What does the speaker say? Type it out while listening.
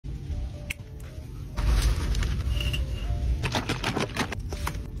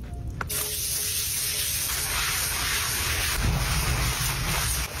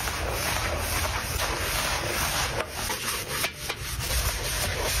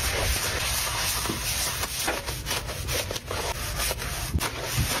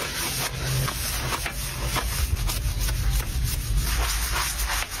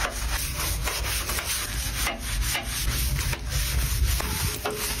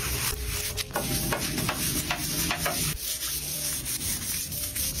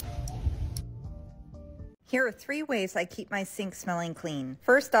Here are 3 ways I keep my sink smelling clean.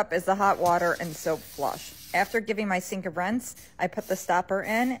 First up is the hot water and soap flush. After giving my sink a rinse, I put the stopper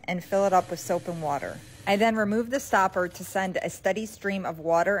in and fill it up with soap and water. I then remove the stopper to send a steady stream of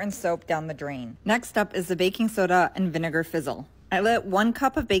water and soap down the drain. Next up is the baking soda and vinegar fizzle. I let 1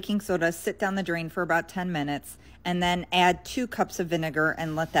 cup of baking soda sit down the drain for about 10 minutes and then add 2 cups of vinegar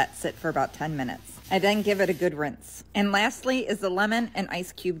and let that sit for about 10 minutes. I then give it a good rinse. And lastly is the lemon and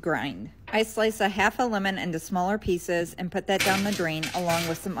ice cube grind. I slice a half a lemon into smaller pieces and put that down the drain along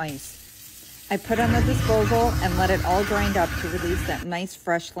with some ice. I put on the disposal and let it all grind up to release that nice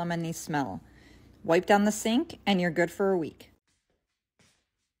fresh lemony smell. Wipe down the sink and you're good for a week.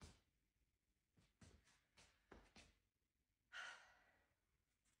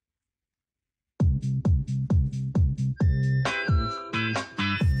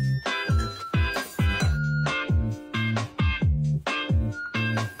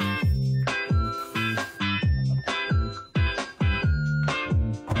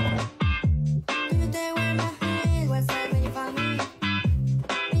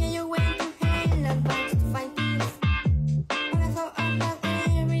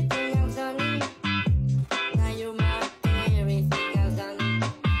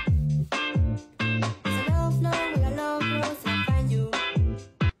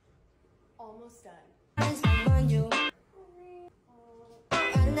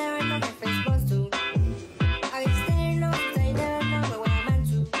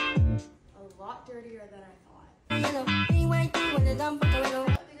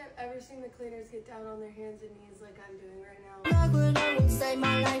 The cleaners get down on their hands and knees like I'm doing right now.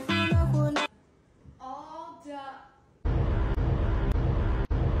 All done.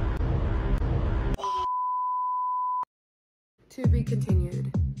 To be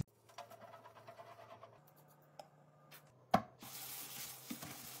continued.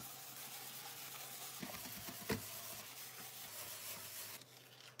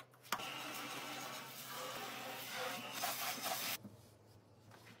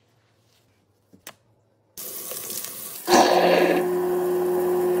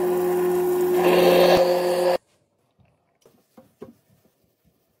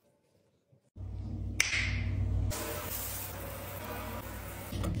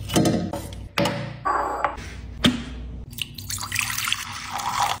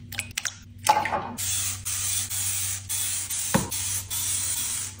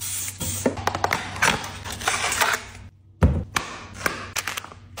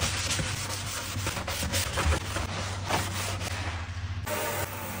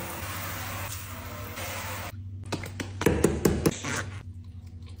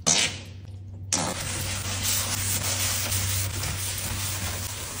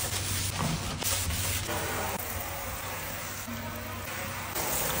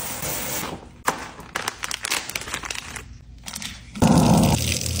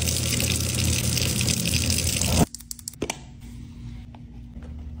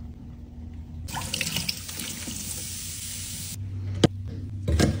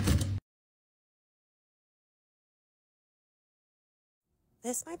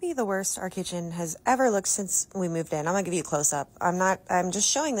 This might be the worst our kitchen has ever looked since we moved in. I'm gonna give you a close up. I'm just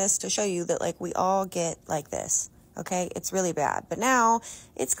showing this to show you that like we all get like this. Okay. It's really bad, but now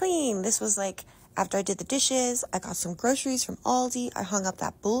it's clean. This was like after I did the dishes, I got some groceries from Aldi. I hung up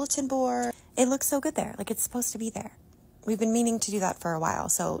that bulletin board. It looks so good there. Like it's supposed to be there. We've been meaning to do that for a while.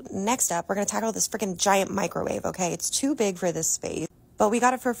 So next up, we're going to tackle this freaking giant microwave. Okay. It's too big for this space. But we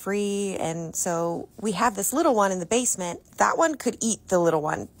got it for free, and so we have this little one in the basement. That one could eat the little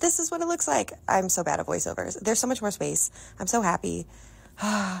one. This is what it looks like. I'm so bad at voiceovers. There's so much more space. I'm so happy.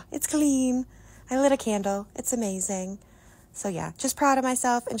 It's clean. I lit a candle. It's amazing. So yeah, just proud of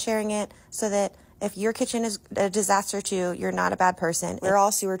myself and sharing it so that if your kitchen is a disaster too, you're not a bad person. We're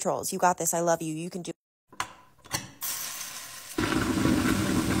all sewer trolls. You got this. I love you. You can do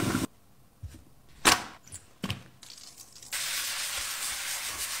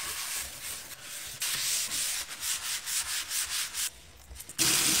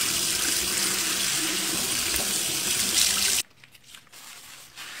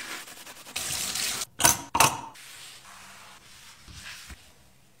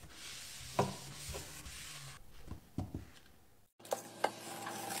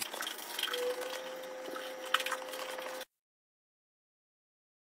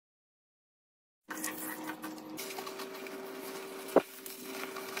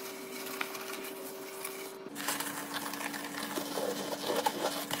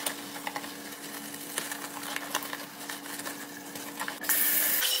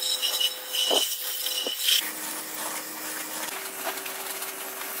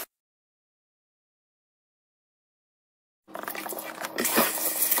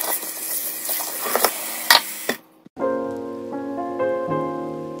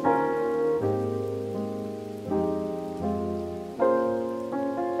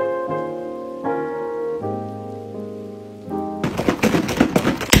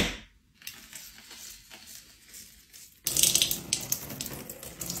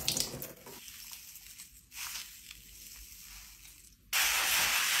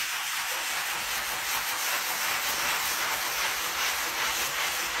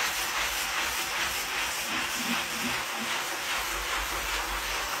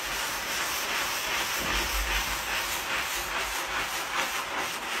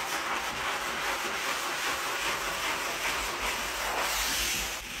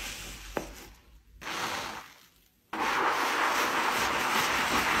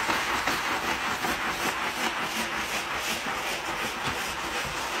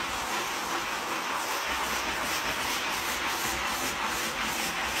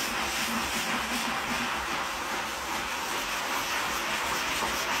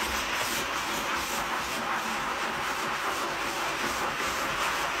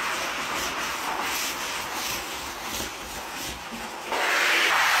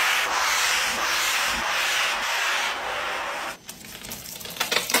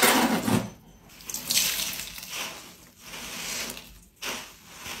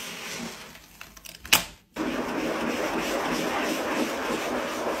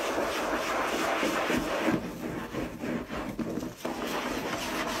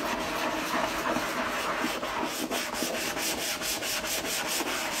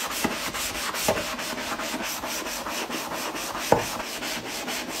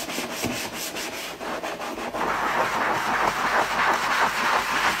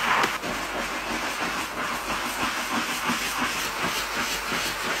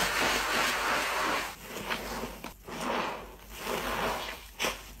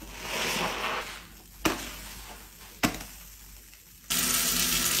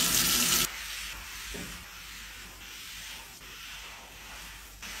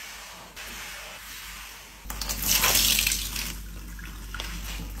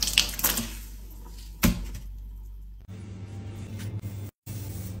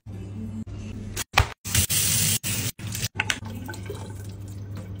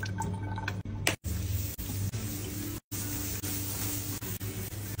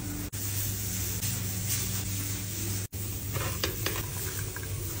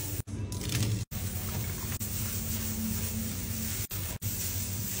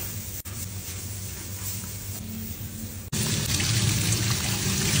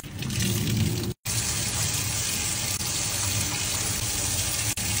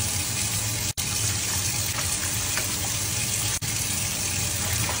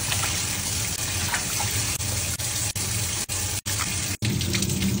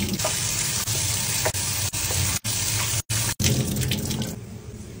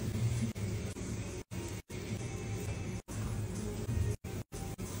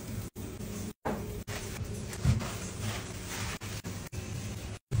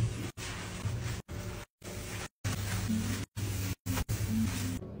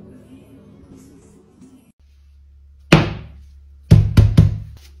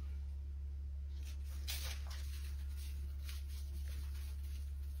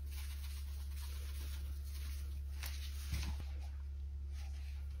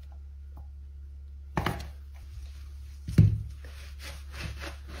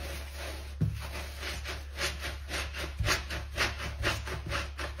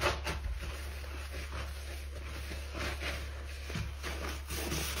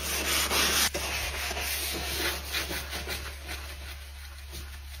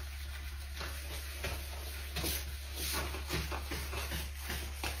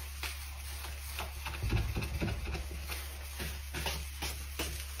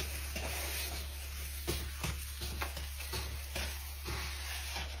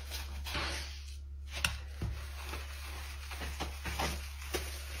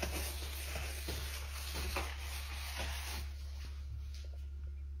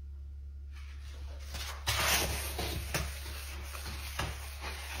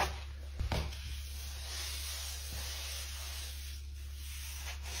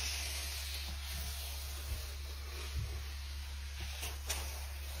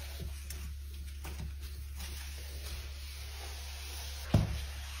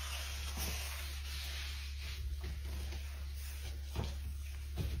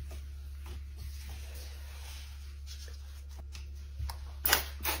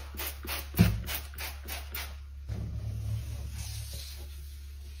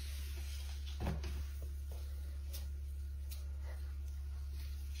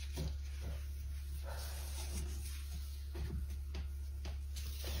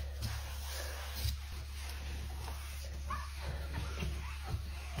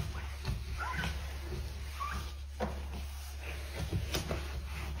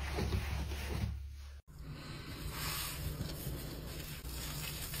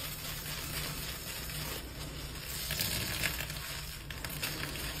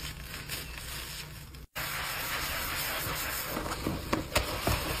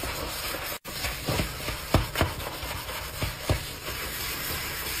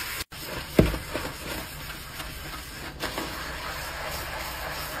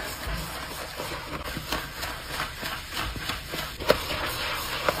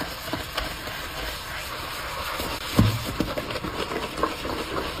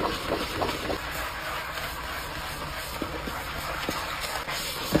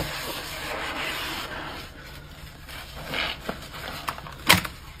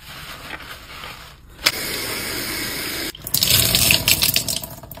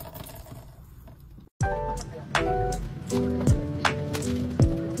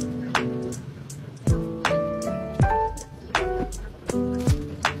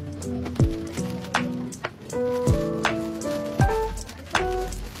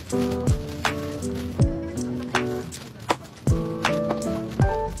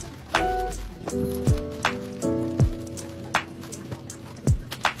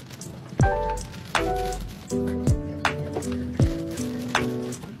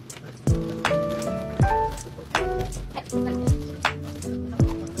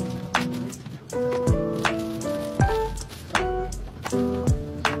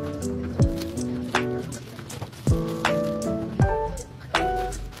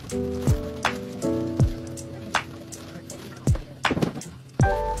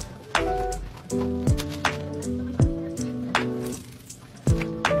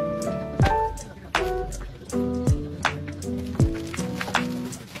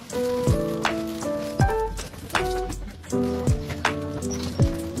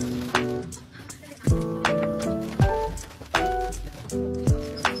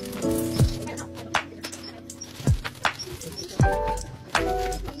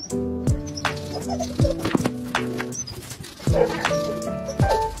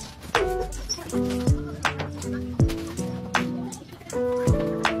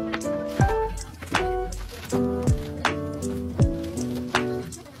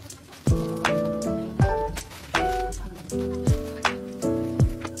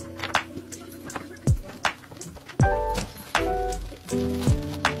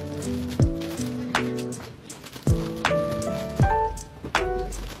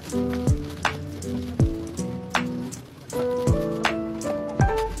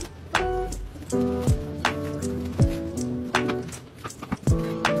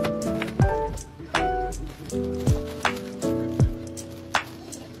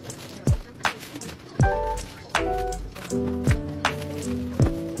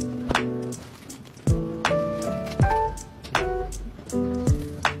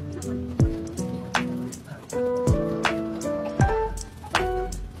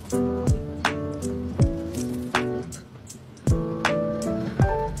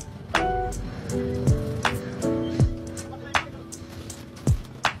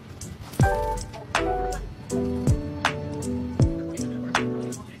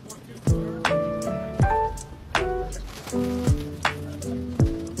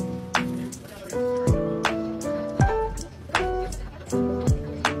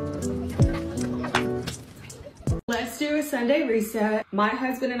Let's do a Sunday reset. My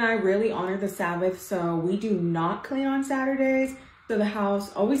husband and I really honor the Sabbath, so we do not clean on Saturdays. So the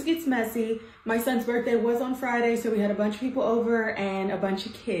house always gets messy. My son's birthday was on Friday, so we had a bunch of people over and a bunch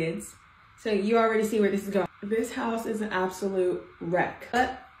of kids. So you already see where this is going. This house is an absolute wreck,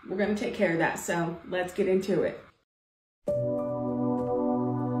 but we're gonna take care of that. So let's get into it.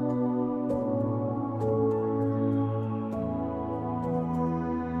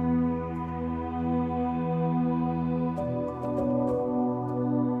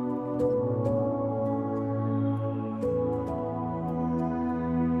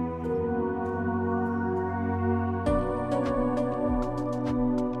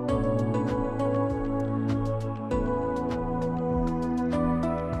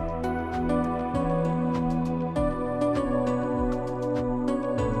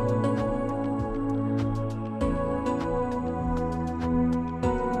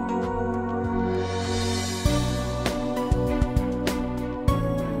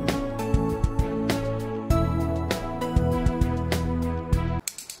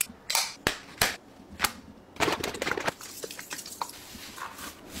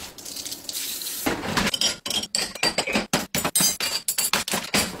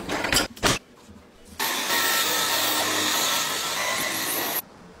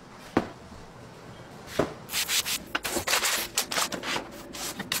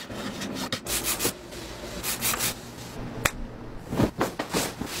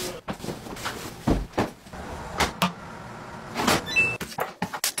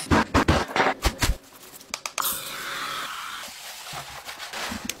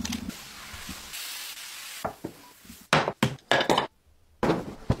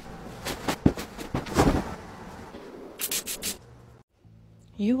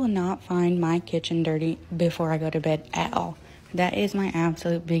 You will not find my kitchen dirty before I go to bed at all. That is my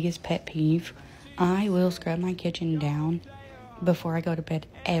absolute biggest pet peeve. I will scrub my kitchen down before I go to bed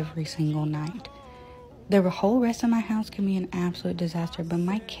every single night. The whole rest of my house can be an absolute disaster, but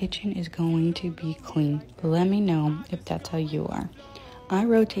my kitchen is going to be clean. Let me know if that's how you are. I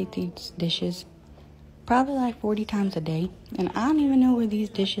rotate these dishes probably like 40 times a day, and I don't even know where these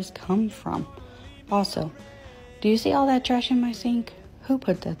dishes come from. Also, do you see all that trash in my sink? Who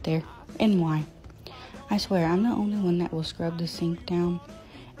put that there and why? I swear I'm the only one that will scrub the sink down,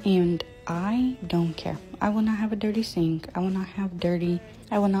 and I don't care. I will not have a dirty sink. I will not have dirty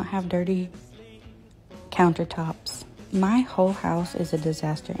countertops. My whole house is a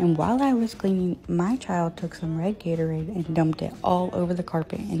disaster, and while I was cleaning, my child took some red Gatorade and dumped it all over the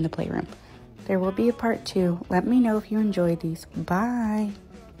carpet in the playroom. There will be a part 2. Let me know if you enjoy these. Bye.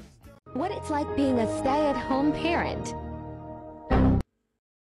 What it's like being a stay-at-home parent.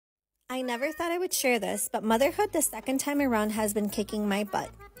 I never thought I would share this, but motherhood the second time around has been kicking my butt.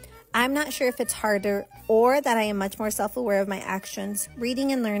 I'm not sure if it's harder or that I am much more self-aware of my actions,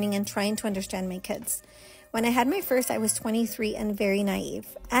 reading and learning and trying to understand my kids. When I had my first, I was 23 and very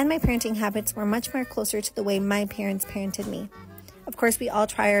naive, and my parenting habits were much more closer to the way my parents parented me. Of course, we all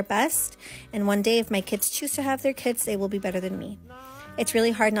try our best, and one day if my kids choose to have their kids, they will be better than me. It's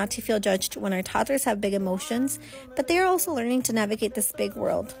really hard not to feel judged when our toddlers have big emotions, but they are also learning to navigate this big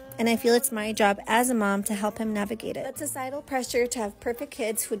world, and I feel it's my job as a mom to help him navigate it. But societal pressure to have perfect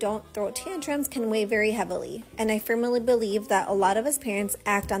kids who don't throw tantrums can weigh very heavily, and I firmly believe that a lot of us parents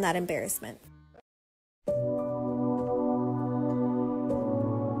act on that embarrassment.